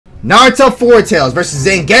Naruto Four Tails versus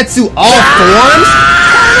Zangetsu All Forms?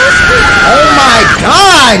 Oh my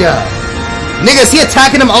god! Nigga, is he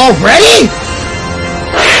attacking him already?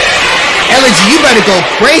 Elegy, you better go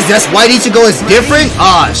crazy. That's why Ichigo is different?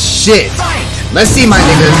 Aw, shit. Let's see, my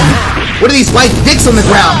niggas. What are these white dicks on the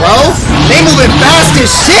ground, bro? They moving fast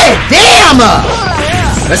as shit. Damn!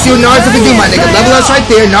 Let's see what Naruto can do, my nigga. Level us right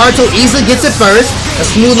there. Naruto easily gets it first. A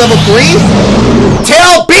smooth level 3.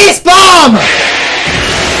 Tail Beast Bomb!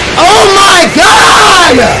 Oh my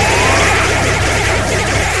god!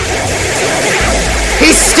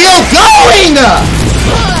 He's still going!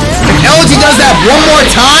 If LG does that one more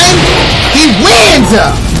time, he wins!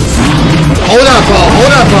 Hold up, bro.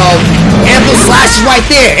 Hold up, bro. Ample slash is right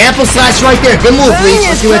there. Ample slash right there. Good move, Bleach.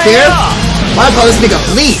 Let's see right there. Why call this nigga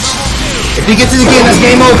Bleach? If he gets it again, that's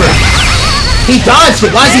game over. He dodged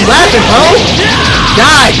it. Why is he laughing, bro?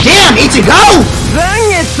 God damn, Ichigo!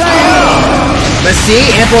 Let's see.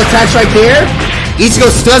 Ample attacks right there. Ichigo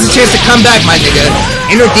still has a chance to come back, my nigga.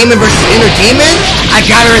 Inner Demon versus Inner Demon? I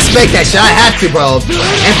gotta respect that shit. I have to, bro.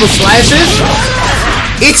 Ample slashes.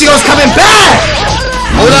 Ichigo's coming back!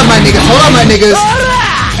 Hold up, my niggas. Hold up, my niggas.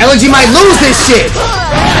 LG might lose this shit.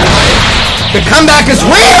 The comeback is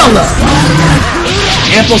real!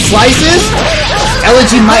 Ample slices.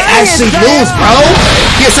 LG might actually lose, bro.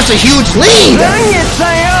 He has such a huge lead.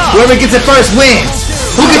 Whoever gets it first wins.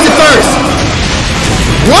 Who gets it first?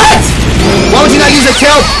 What? Why would you not use a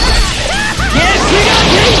tail?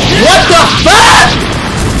 What the fuck?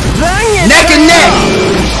 Neck and neck.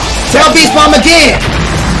 Tail Beast Bomb again.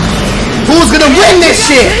 Who's gonna win this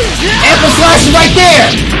shit? Ample slash is right there.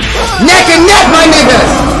 Neck and neck, my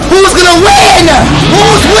niggas. Who's gonna win?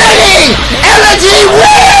 Who's winning? Elegy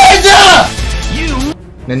wins!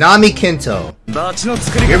 Nanami Kento.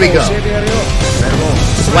 Here we go.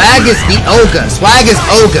 Swag is the Oga. Swag is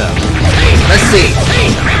Oga. Let's see.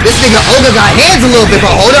 This nigga Oga got hands a little bit,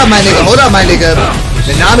 but hold up, my nigga. Hold up, my nigga.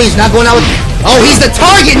 Nanami's not going out with... Oh, he's the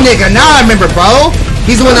target nigga. Now I remember, bro.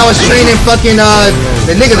 He's the one that was training fucking,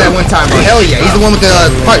 the nigga that one time, bro. Hell yeah. He's the one with the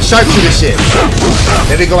sharpshooter shit.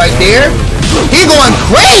 There we go right there. He going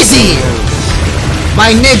crazy! My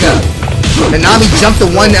nigga. Nanami jumped the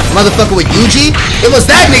one that motherfucker with Yuji. It was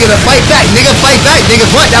that nigga to fight back. Nigga, fight back. Nigga,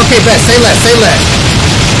 what? Okay, bet. Say less. Say less.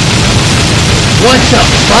 What the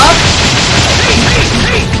fuck?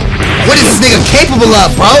 What is this nigga capable of,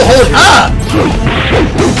 bro? Hold up!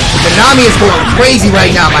 Nanami is going crazy right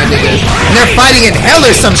now, my niggas. And they're fighting in hell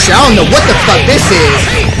or some shit. I don't know what the fuck this is.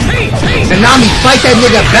 Nanami, fight that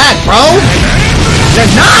nigga back, bro!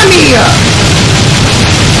 Nanami!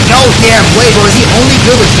 No damn way, bro. Is he only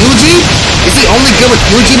good with Yuji? Is he only good with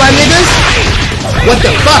Yuji, my niggas? What the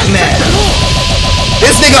fuck, man?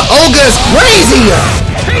 This nigga Oga is crazy!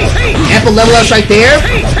 Ample level ups right there.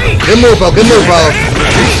 Good move, bro. Good move, bro.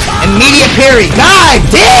 Immediate parry. God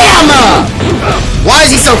damn! Why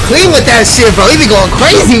is he so clean with that shit, bro? He be going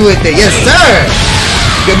crazy with it. Yes, sir.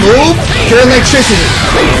 Good move. Pure electricity.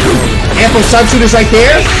 Ample sharpshooters right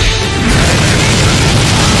there.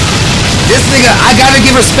 This nigga, I gotta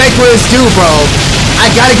give respect where it's due, bro. I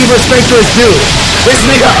gotta give respect where it's due. This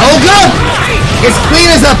nigga Oga is clean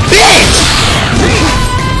as a bitch.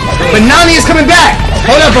 But Nani is coming back.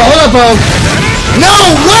 Hold up, bro. Hold up, bro. No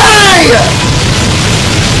way!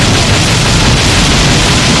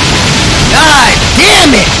 God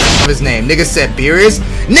damn it! What's his name? Nigga said Beerus.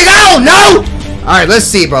 Nigga, I don't know! Alright, let's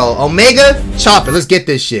see, bro. Omega Chopper. Let's get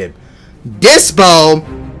this shit. Dispo.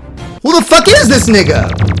 Who the fuck is this nigga?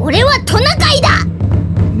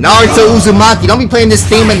 Naruto Uzumaki. Don't be playing this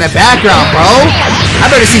theme in the background, bro. I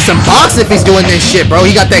better see some box if he's doing this shit, bro.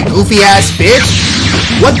 He got that goofy ass bitch.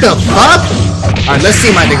 What the fuck? Alright, let's see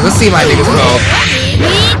my niggas. Let's see my niggas, bro.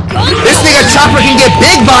 This nigga Chopper can get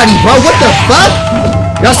big body, bro. What the fuck?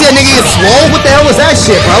 Y'all see that nigga get swole? What the hell was that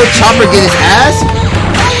shit, bro? Chopper get his ass?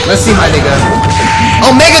 Let's see my nigga.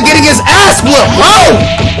 Omega getting his ass whooped, bro!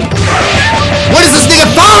 What is this nigga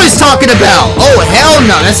Forrest talking about? Oh, hell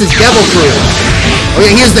no. That's his devil fruit. Oh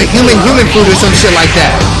yeah, here's the human fruit or some shit like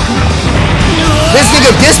that. This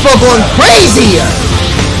nigga Dispo going crazy.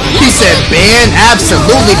 He said ban,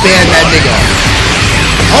 absolutely ban that nigga.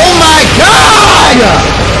 Oh my god!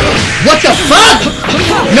 What the fuck?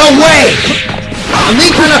 No way!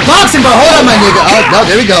 Elite kind of boxing, bro. Hold on, my nigga. Oh, no,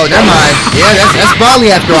 there we go. Never mind. Yeah, that's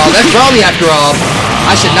Brawly after all. That's Brawly after all.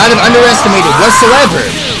 I should not have underestimated whatsoever.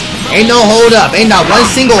 Ain't no hold up. Ain't not one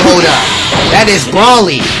single hold up. That is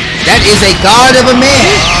Brawly. That is a god of a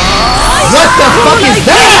man. What the fuck is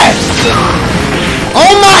that?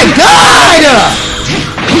 Oh my god!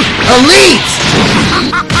 Elite!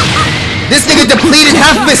 This nigga depleted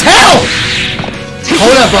half of his health!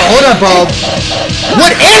 Hold up, bro. Hold up, bro.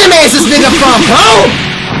 What anime Where is this nigga from, bro?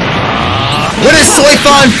 What is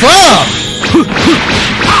Soifon from?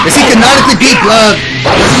 Is he canonically beat What's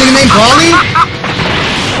his nigga name? Brawly?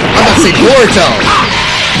 I'm about to say Boruto.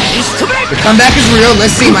 The comeback is real.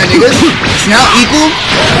 Let's see, my niggas. It's now equal.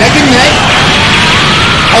 Neck and neck.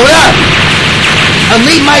 Hold up.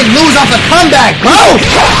 Elite might lose off a comeback, bro.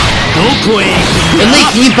 Elite,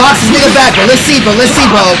 can you box this nigga back, bro? Let's see, bro. Let's see,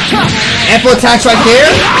 bro. Ample attacks right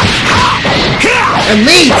there.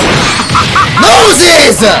 Elite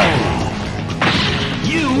loses.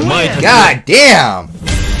 God damn.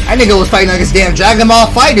 That nigga was fighting like his damn Dragon Ball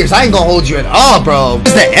Fighters. I ain't gonna hold you at all, bro. What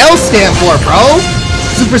does the L stand for, bro?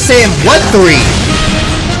 Super Saiyan what 3?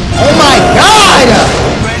 Oh my god!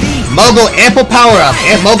 Mogo ample power up.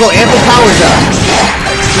 Mogo ample powers up.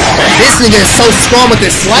 This nigga is so strong with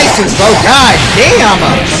his slices, bro. God damn!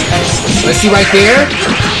 Let's see right there.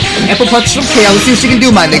 Ample punches from Kale. Let's see what she can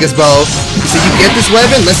do, my niggas, bro. So you get this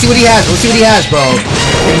weapon? Let's see what he has. Let's see what he has, bro.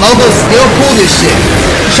 Can Mogo still pull this shit?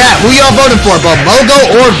 Chat, who y'all voting for, bro? Mogo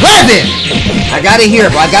or Revan? I got it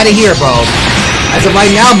here, bro. I got it here, bro. As of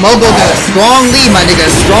right now, Mogo got a strong lead, my nigga.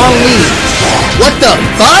 A strong lead. What the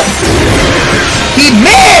fuck? He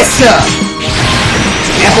missed!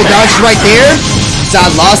 Ample dodge right there. So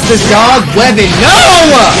I lost this dog. Revan, no!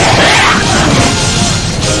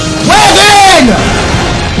 Revan!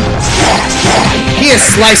 He is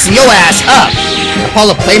slicing your ass up.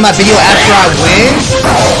 Apollo, play my video after I win?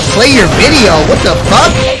 Play your video? What the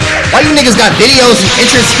fuck? Why you niggas got videos and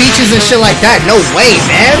entrance speeches and shit like that? No way,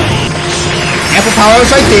 man. Ample power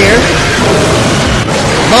is right there.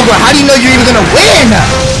 Mogo, how do you know you're even gonna win?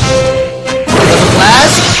 Double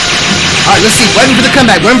blast. Alright, let's see. Waiting for the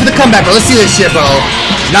comeback. Waiting for the comeback, bro. Let's see this shit, bro.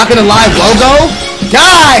 Not gonna lie, Logo.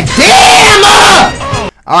 God damn!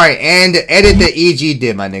 Alright, and edit the EG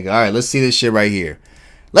did, my nigga. Alright, let's see this shit right here.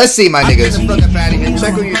 Let's see, my niggas.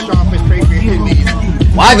 Check on your strong fist, pray for your kidneys.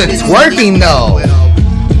 Why the twerking, though?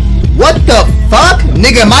 What the fuck?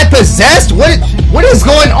 Nigga, am I possessed? What is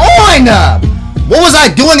going on? What was I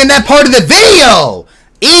doing in that part of the video?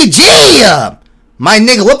 EG! My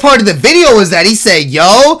nigga, what part of the video was that? He said,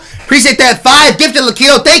 yo, appreciate that 5 gifted,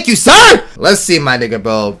 Lakito. Thank you, sir. Let's see, my nigga,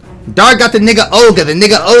 bro. Dark got the nigga Olga,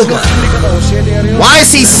 Why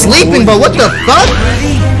is he sleeping, bro? What the fuck?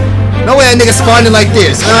 No way that nigga spawned it like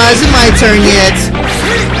this. Is it my turn yet?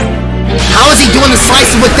 How is he doing the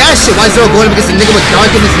slicing with that shit? Why is Zoro going up against a nigga with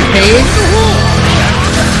darkness and pain?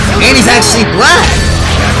 And he's actually black.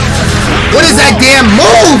 What is that damn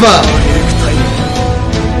move?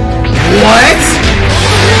 What?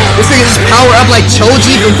 This nigga just power up like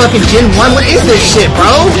Choji from fucking Gen 1? What is this shit,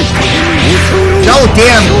 bro? No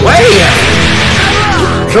damn way.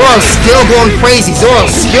 Zoro's still going crazy. Zoro's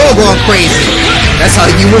still going crazy. That's how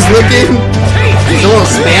you was looking? Zoro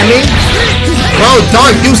spamming? Bro,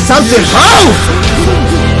 Dark, do something, bro!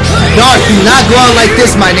 Dark, do not go out like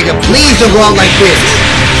this, my nigga. Please don't go out like this.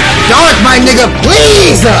 Dark, my nigga,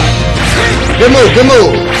 please! Good move, good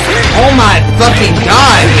move. Oh my fucking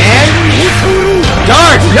god, man.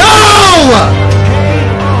 Dark, no!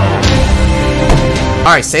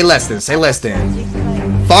 Alright, say less than, say less than.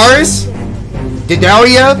 Forest,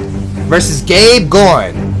 Didaria versus Gabe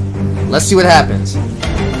Gorn. Let's see what happens.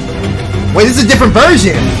 Wait, this is a different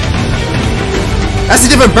version. That's a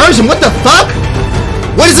different version. What the fuck?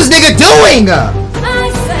 What is this nigga doing?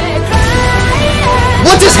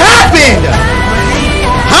 What just happened?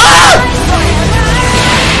 Huh?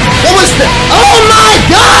 What was the... Oh my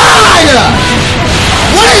god!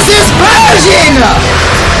 What is this version?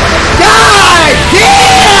 God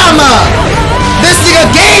damn! This nigga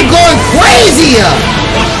Gabe going crazy!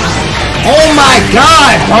 Oh my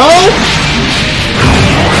god, bro!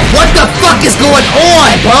 What the fuck is going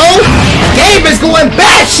on, bro? Gabe is going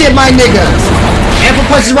batshit, my niggas! Ample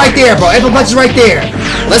punches right there, bro. Ample punches right there.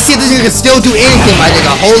 Let's see if this nigga can still do anything, my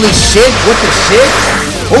nigga. Holy shit. What the shit?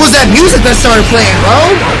 What was that music that started playing, bro?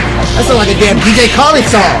 That sounded like a damn DJ Khaled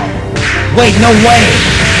song. Wait, no way.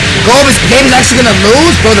 Gabe is actually gonna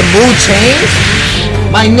lose, bro? The mood changed?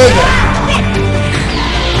 My nigga.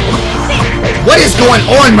 What is going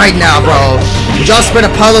on right now, bro? Would y'all spread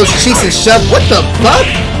Apollo's cheeks and shove? What the fuck?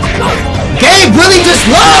 Gabe really just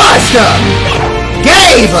lost!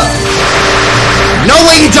 Gabe! No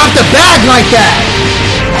way you dropped the bag like that!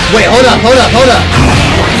 Wait, hold up.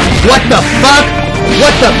 What the fuck?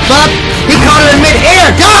 What the fuck? He caught her in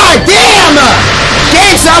mid-air! God damn!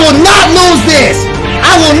 Gabe said, I will not lose this!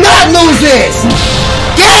 I will not lose this!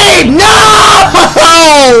 Gabe, no!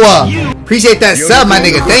 Appreciate that sub, my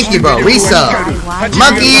nigga. Thank you, bro. Resub.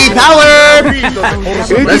 Monkey power!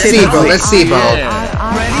 Let's see, bro. Let's see, bro.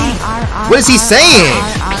 What is he saying?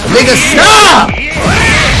 Nigga, stop!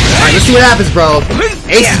 see what happens, bro.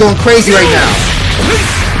 Ace is going crazy right now.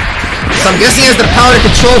 So I'm guessing he has the power to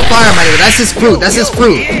control fire, my nigga. That's his fruit. That's his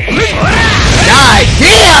fruit. God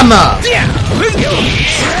damn!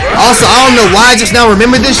 Also, I don't know why I just now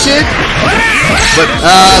remembered this shit. But,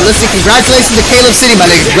 let's see. Congratulations to Caleb City,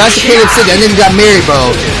 my nigga. Congrats to Caleb City. That nigga got married,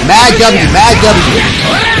 bro. Mad W. Mad W.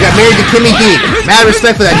 He got married to Kimmy D. Mad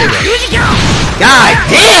respect for that nigga. God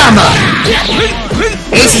damn!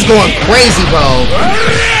 Ace is going crazy, bro.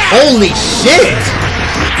 Holy shit!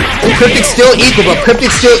 Cryptic's still equal, bro.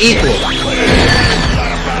 Cryptic's still equal.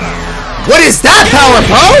 What is that power,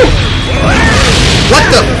 bro? What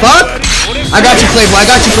the fuck? I got you, Playboy. I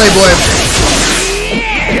got you, Playboy.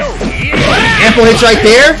 Ample hits right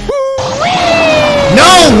there.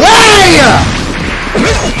 No way!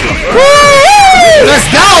 Let's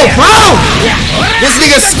go, bro! This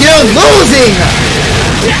nigga's still losing!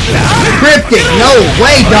 Cryptic, no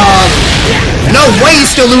way, dog. No way you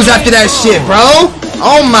still lose after that shit, bro.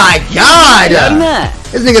 Oh my god!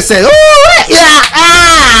 This nigga said, ooh, yeah,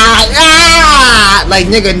 like,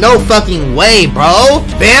 nigga, no fucking way, bro.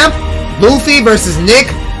 Vamp, Luffy versus Nick,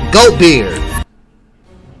 Goatbeard.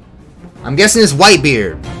 I'm guessing it's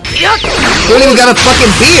Whitebeard. He don't even got a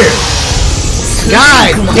fucking beard.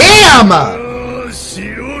 God damn!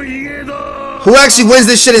 Who actually wins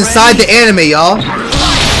this shit inside the anime, y'all?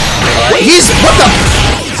 What the?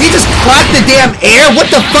 He just cracked the damn air? What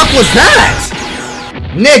the fuck was that?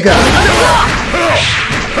 Nigga.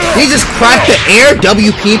 He just cracked the air,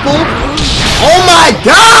 W people? Oh my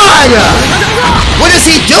god! What is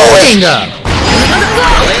he doing?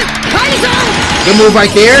 Good move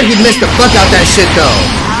right there. He missed the fuck out that shit though.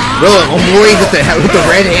 Bro, Omori with the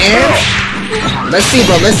red hands? Let's see,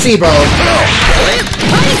 bro. Let's see, bro.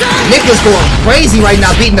 Nick was going crazy right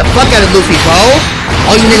now, beating the fuck out of Luffy, bro.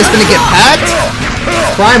 All you niggas finna get packed?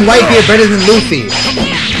 Prime Whitebeard better than Luffy.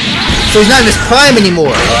 So he's not in his prime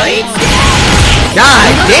anymore.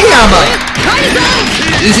 God damn!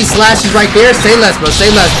 Easy slashes right there. Say less, bro.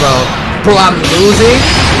 Say less, bro. Bro, I'm losing.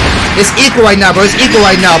 It's equal right now, bro. It's equal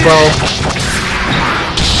right now, bro.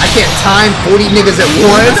 I can't time 40 niggas at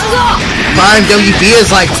once. Prime WB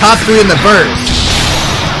is like top 3 in the verse.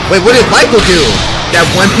 Wait, what did Michael do? That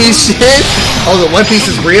One Piece shit? Oh, the One Piece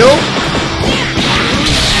is real?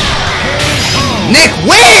 Nick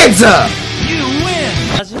wins! You win!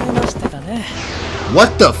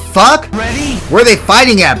 What the fuck? Ready? Where are they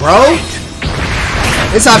fighting at, bro?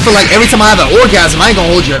 This how I feel like every time I have an orgasm, I ain't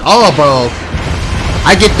gonna hold you at all, bro.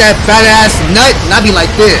 I get that fat ass nut and I be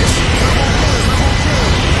like this.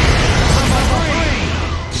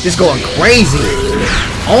 Just going crazy.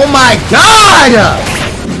 Oh my god!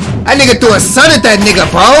 That nigga threw a sun at that nigga,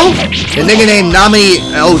 bro. The nigga named Nami.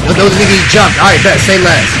 Oh, no, the nigga he jumped. Alright, bet, say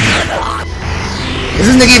less. Is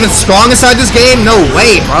this nigga even strong inside this game? No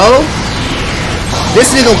way, bro. This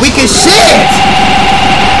nigga weak as shit!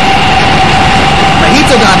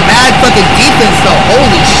 Mahito got mad fucking defense though.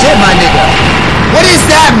 Holy shit, my nigga. What is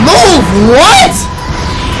that move? What?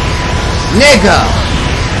 Nigga.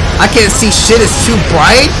 I can't see shit. It's too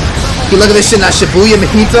bright. You look at this shit, not Shibuya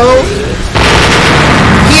Mahito.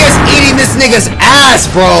 He is eating this nigga's ass,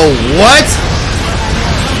 bro. What?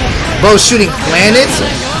 Bro shooting planets?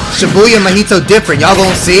 Shibuya Mahito different. Y'all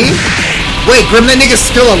gonna see? Wait, Grim, that nigga's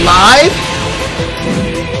still alive?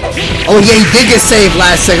 Oh yeah, he did get saved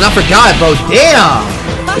last second. I forgot, bro. Damn.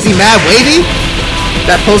 Is he mad wavy?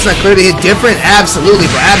 That post not clearly hit different? Absolutely,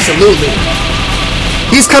 bro. Absolutely.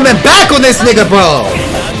 He's coming back on this nigga, bro.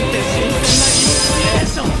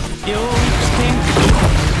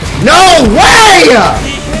 No way!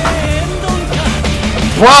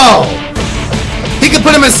 Bro. He can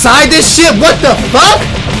put him inside this shit? What the fuck?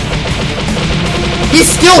 He's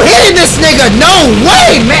still hitting this nigga. No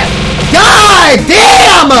way, man. God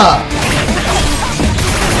damn!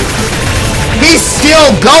 He's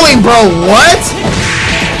still going, bro. What?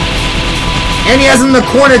 And he has him in the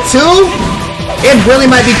corner too? It really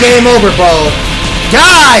might be game over, bro.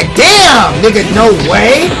 God damn! Nigga, no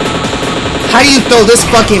way. How do you throw this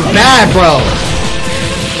fucking bad, bro?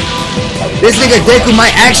 This nigga Deku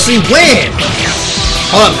might actually win.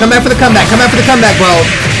 Hold up. Come back for the comeback. Come back for the comeback, bro.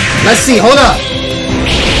 Let's see. Hold up.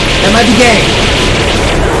 That might be game.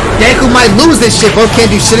 Deku might lose this shit, bro.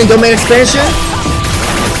 Can't do shit in domain expansion.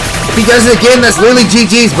 If he does it again, that's literally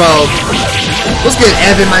GG's, bro. What's good,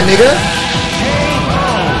 Evan, my nigga?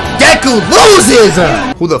 Deku loses!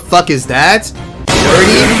 Who the fuck is that?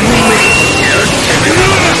 Dirty?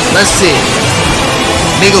 Let's see.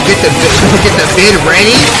 Nigga, get the bid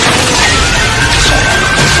ready.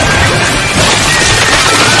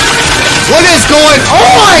 What is going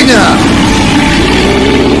on?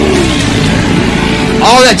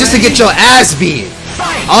 All that just to get your ass beat.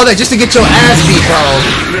 All that just to get your ass beat, bro.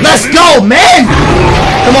 Let's go, man!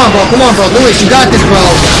 Come on, bro. Lewis, you got this, bro.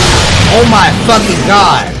 Oh my fucking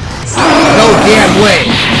god. No damn way.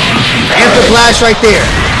 Amper Blast right there.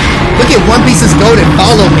 Look at One Piece's gold and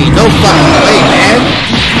follow me. No fucking way, man.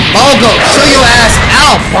 Bogo, show your ass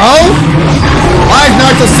out, bro. Why is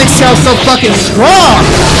Naruto 6 Tail so fucking strong?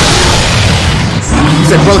 He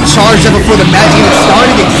said, bro, charged up before the match even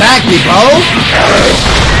started? Exactly, bro.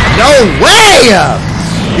 No way!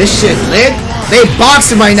 This shit lit. They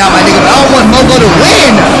boxing right now, my nigga, but I don't want Mogo to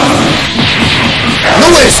win.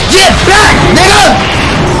 Lewis, get back, nigga!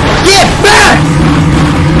 Get back!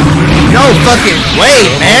 No fucking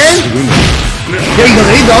way, man. There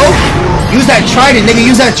you go. Use that trident, nigga.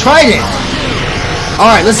 Use that trident.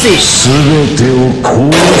 Alright, let's see.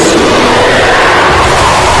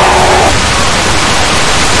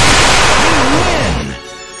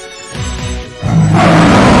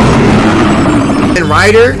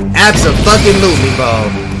 Rider? Abso-fucking-lutely, bro.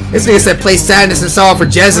 This nigga said play sadness and sorrow for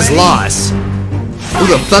Jez's loss. Who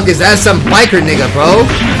the fuck is that? Some biker nigga, bro.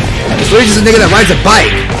 It's literally just a nigga that rides a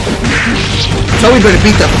bike. So we better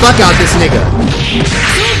beat the fuck out this nigga.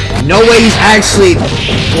 No way he's actually...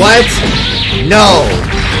 What? No.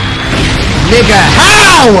 Nigga,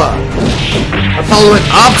 how? Apollo went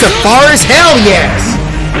up to Forest? Hell yes.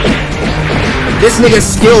 This nigga's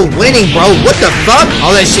still winning, bro. What the fuck?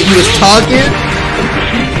 All that shit he was talking?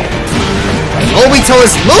 Obito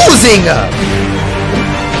is losing!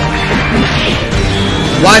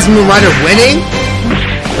 Wise Moon Rider winning?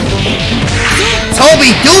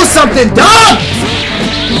 Toby, do something, dog!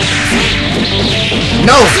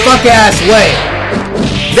 No fuck ass way.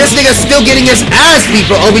 This nigga's still getting his ass beat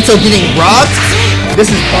for Obito getting robbed? This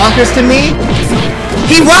is bonkers to me.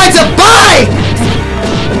 He rides a bike!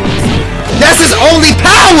 That's his only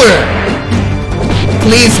power!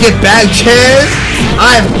 Please get back, Chaz.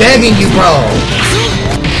 I'm begging you, bro.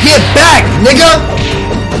 Get back, nigga!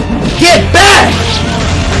 Get back!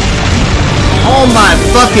 Oh my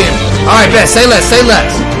fucking... Alright, bet. Say less, say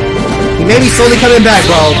less. He may be slowly coming back,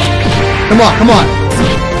 bro. Come on.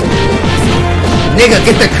 Nigga,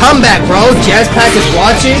 get the comeback, bro. Jazzpack is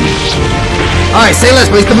watching. Alright, say less,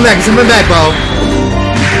 bro. He's coming back, bro.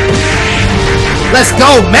 Let's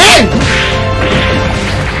go, man!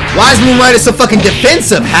 Why is Moon Rider so fucking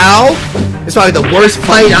defensive? How? It's probably the worst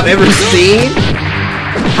fight I've ever seen.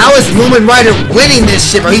 How is Moon Rider winning this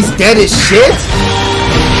shit, bro? He's dead as shit?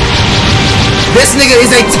 This nigga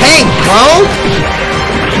is a tank, bro!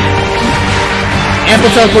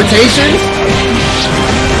 Ample teleportation?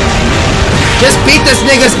 Just beat this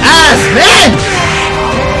nigga's ass, man!